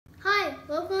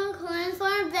Welcome to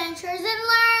sFunLearningAdventures and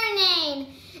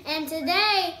Learning. And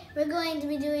today we're going to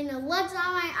be doing the What's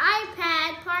on My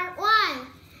iPad Part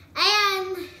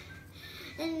 1.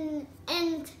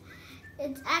 And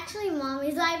it's actually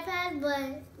Mommy's iPad,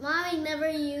 but Mommy never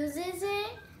uses it,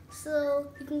 so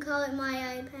you can call it my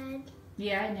iPad.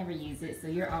 Yeah, I never use it, so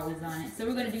you're always on it. So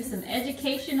we're going to do some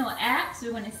educational apps.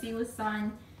 We're going to see what's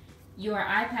on your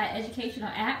iPad educational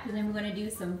app, and then we're going to do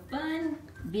some fun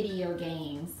video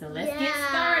games. So let's get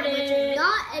started. Which are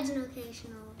not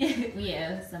educational.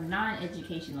 Yeah, some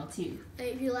non-educational too.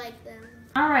 If you like them.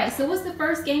 Alright, so what's the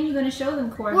first game you're going to show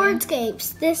them, Corban?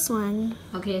 Wordscapes, this one.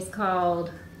 Okay, it's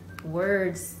called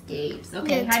Wordscapes.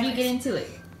 Okay, how do you get into it?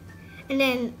 And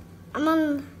then I'm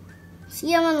on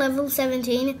level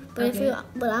 17, but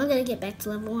but I'm gonna get back to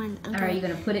level 1. Okay. Alright, you're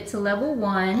gonna put it to level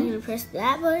 1. I'm gonna press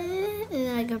that button, and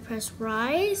then I'm gonna press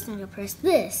rise, and I'm gonna press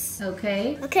this.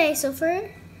 Okay. Okay, so first,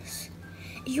 if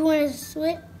you want to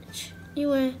switch, you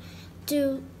want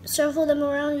to shuffle them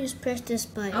around, you just press this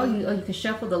button. Oh, you can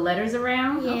shuffle the letters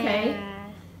around? Yeah. Okay.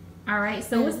 Alright,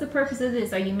 so what's the purpose of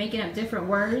this? Are you making up different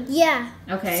words? Yeah.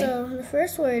 Okay. So the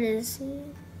first word is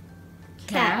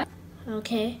cat.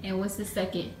 Okay. And what's the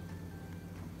second?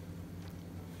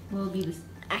 What will be the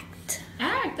act?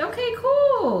 Act. Okay,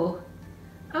 cool.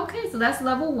 Okay, so that's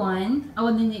level 1. Oh,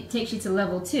 and then it takes you to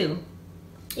level 2.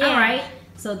 Yeah. All right.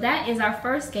 So that is our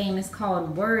first game. It's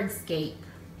called Wordscape.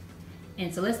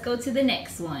 And so let's go to the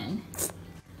next one.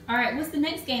 All right, what's the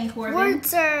next game, Corban? Word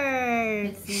search.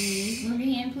 Let's see. Move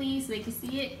your hand, please, so they can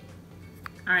see it.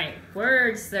 All right,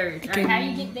 word search. All right, how do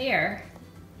you get there?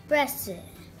 Press it.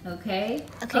 Okay.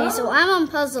 Okay, so I'm on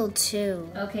puzzle 2.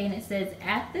 Okay, and it says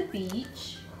at the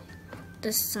beach.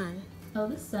 The sun. Oh,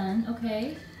 the sun.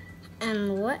 Okay.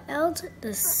 And what else?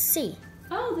 The sea.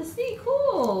 Oh, the sea.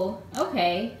 Cool.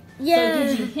 Okay. Yeah. So it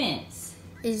gives you hints.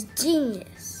 It's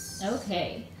genius.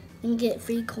 Okay. And get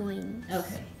free coins.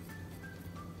 Okay.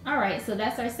 All right, so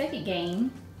that's our second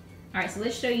game. All right, so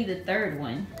let's show you the third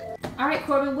one. All right,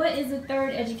 Corban, what is the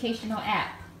third educational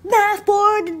app? Math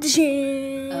Board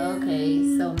Edition.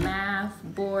 Okay, so Math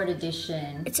Board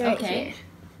Edition. It's right here.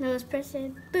 Now let's press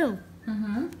it. Boom.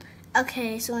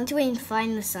 Okay, so once we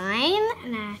find the sign,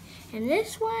 and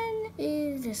this one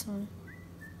is this one.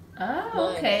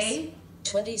 Oh, okay.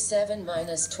 27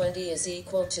 minus 20 is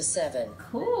equal to 7.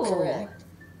 Cool. Correct.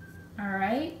 All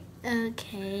right.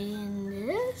 Okay, and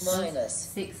this? Minus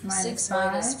 6 minus 6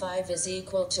 5. minus 5 is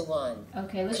equal to 1.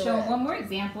 Okay, let's show one more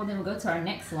example, then we'll go to our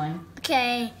next one.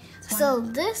 Okay, so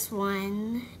this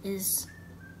one is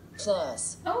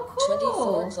plus. Oh, cool.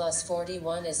 24 plus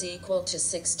 41 is equal to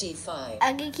 65.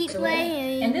 I can keep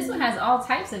playing. And this one has all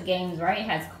types of games, right? It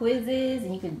has quizzes,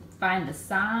 and you can find the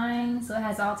sign. So it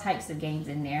has all types of games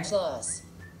in there. Plus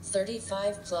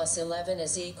 35 plus 11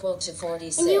 is equal to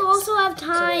 46. And you also have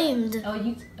timed.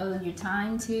 Correct. Oh, you're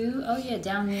timed too? Oh yeah,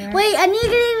 down there. Wait, I need to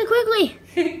get in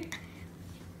quickly.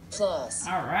 Plus.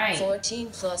 All right. 14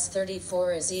 plus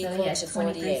 34 is equal to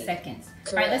 23 48. seconds.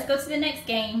 Correct. All right, let's go to the next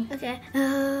game. Okay.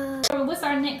 What's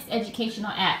our next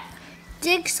educational app?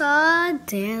 Jigsaw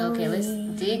Daily. Okay, let's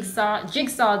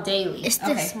Jigsaw Daily. It's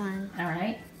this one. All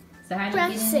right. So how do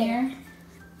you get in there?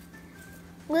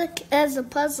 Look as a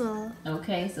puzzle.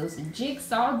 Okay, so it's a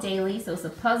Jigsaw Daily. So it's a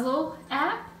puzzle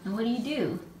app. And what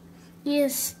do? You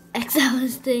just X out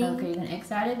this thing. Okay, you're gonna X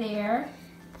out of there.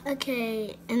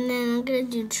 Okay, and then I'm gonna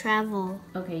do travel.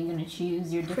 Okay, you're gonna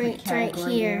choose your different category.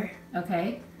 Right here.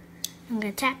 Okay. I'm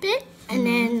gonna tap it, and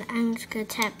then I'm just gonna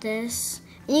tap this.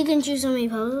 And you can choose how many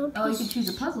puzzles. Oh, you can choose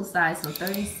a puzzle size. So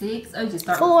 36. Oh, you can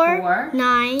start 4, with 4.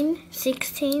 9,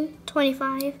 16,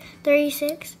 25,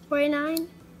 36, 49.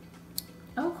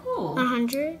 Oh, cool.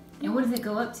 100. And what does it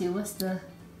go up to? What's the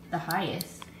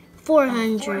highest?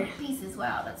 400. 4 pieces.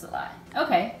 Wow, that's a lot.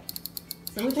 Okay.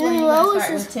 So which And one are you the going to lowest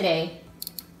start is with today?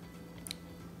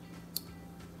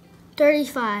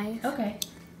 35. Okay.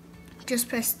 Just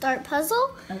press start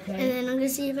puzzle. Okay. And then I'm gonna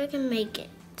see if I can make it.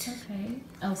 Okay.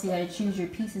 Oh, so you got to choose your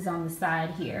pieces on the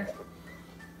side here.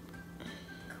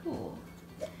 Cool.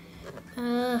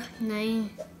 9.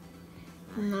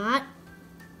 Not.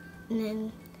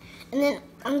 And then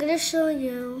I'm gonna show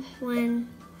you when.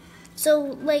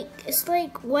 So it's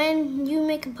like when you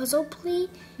make a puzzle piece,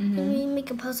 when you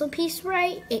make a puzzle piece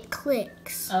right, it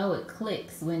clicks. Oh, it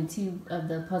clicks when 2 of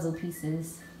the puzzle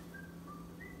pieces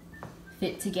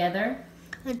fit together.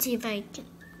 Let's see if I can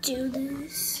do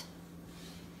this.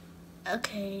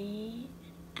 Okay.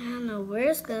 I don't know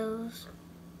where it goes.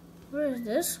 Where is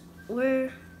this?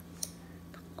 Where?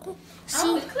 Oh,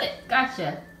 Oh, it clicked.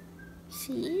 Gotcha.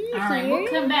 See All right, here? we'll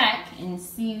come back and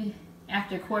see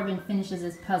after Corban finishes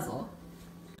his puzzle.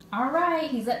 All right,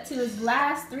 he's up to his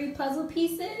last 3 puzzle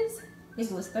pieces. I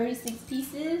think it was 36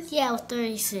 pieces. Yeah, it was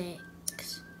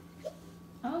 36.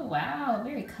 Oh, wow,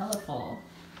 very colorful.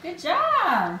 Good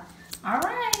job. All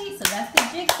right, so that's the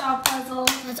jigsaw puzzle.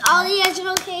 That's all the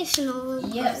educational.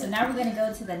 Yep, so now we're going to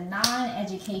go to the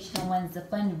non-educational ones, the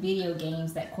fun video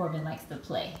games that Corbin likes to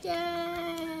play. Yay!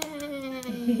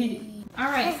 All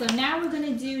right, so now we're going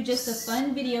to do just a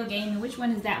fun video game. And which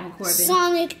one is that one, Corbin?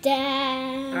 Sonic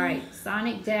Dash. All right,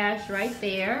 Sonic Dash right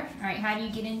there. All right, how do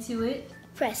you get into it?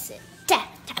 Press it. Tap,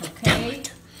 tap, Okay.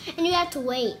 tap. And you have to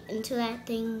wait until that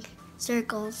thing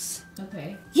circles.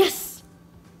 Okay. Yes!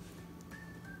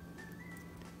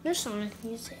 There's Sonic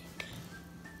music.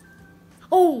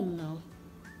 Oh no.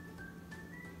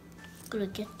 Gonna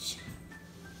get you.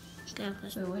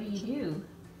 So what do you do?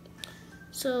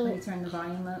 So Let me turn the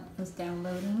volume up. It's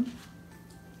downloading.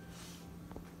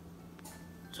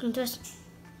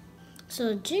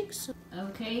 so jigsaw.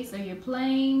 Okay, so you're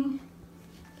playing.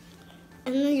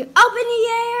 And then you're up in the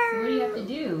air. So what do you have to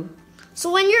do?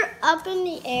 So when you're up in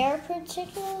the air,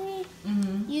 particularly,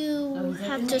 you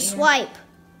have to swipe.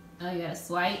 Oh, you gotta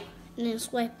swipe. And then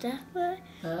swipe that way.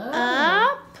 Oh.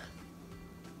 Up.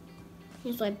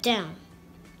 You swipe down.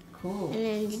 Cool. And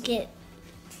then you get.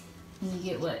 And you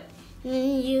get what? And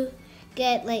then you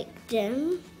get like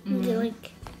gem. You get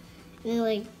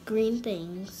like green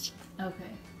things.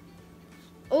 Okay.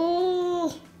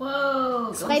 Oh.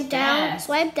 Whoa. Swipe down. Fast.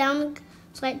 Swipe down.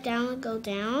 Swipe down and go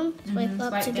down. Swipe up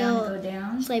Swipe to down go. and go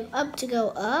down. Swipe up to go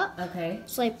up. Okay.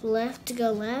 Swipe left to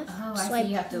go left. Oh, I Swipe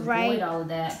see. You have to right. avoid all of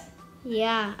that.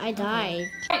 Yeah, I died.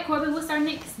 All right, Corbin, what's our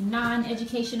next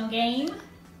non-educational game?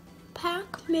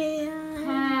 Pac-Man.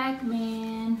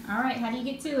 Pac-Man. All right, how do you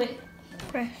get to it?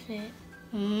 Press it.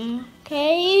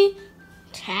 Okay.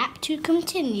 Tap to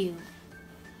continue.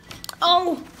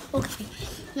 Oh, okay.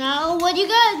 Now what you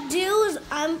gotta do is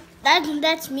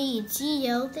that's me. See the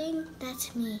yellow thing?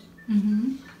 That's me.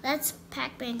 That's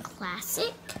Pac-Man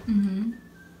Classic.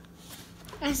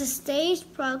 As the stages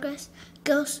progress,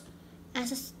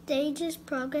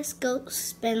 ghosts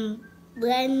spend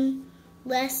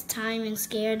less time in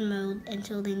scared mode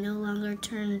until they no longer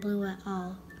turn blue at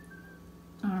all.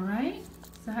 All right.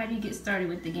 So how do you get started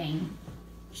with the game?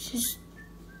 Just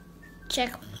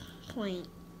checkpoint.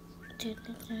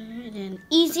 And then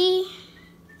easy.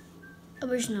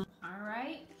 Original. All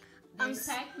right. There's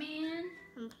Pac-Man.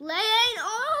 I'm playing.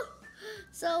 Oh,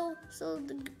 so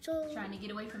Trying to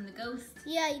get away from the ghost.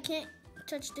 yeah, you can't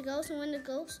touch the ghost, and when the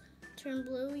ghosts turn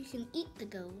blue, you can eat the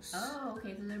ghost. Oh,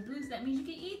 okay. So they're blue, so that means you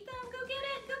can eat them. Go get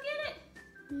it. Go get it.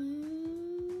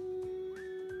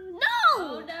 No!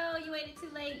 Oh no, you waited too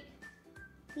late.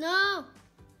 No!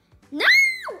 No!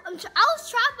 I was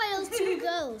trapped by those 2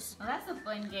 ghosts. Well, that's a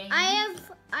fun game. I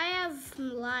have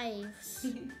lives.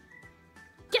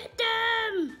 Get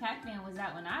them! Pac-Man was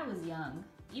out when I was young.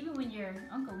 Even when your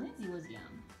Uncle Lindsay was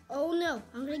young. Oh no,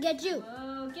 I'm gonna get you.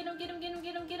 Oh, get him, get him, get him,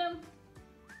 get him, get him.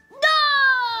 No!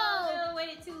 Oh, no,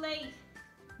 waited too late.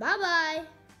 Bye-bye.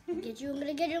 Get you, I'm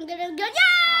gonna get you, I'm gonna get you.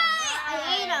 Yay!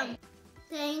 I ate him.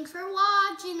 Thanks for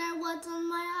watching our What's on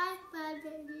My iPad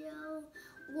video.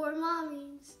 Or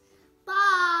Mommy's.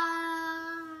 Bye!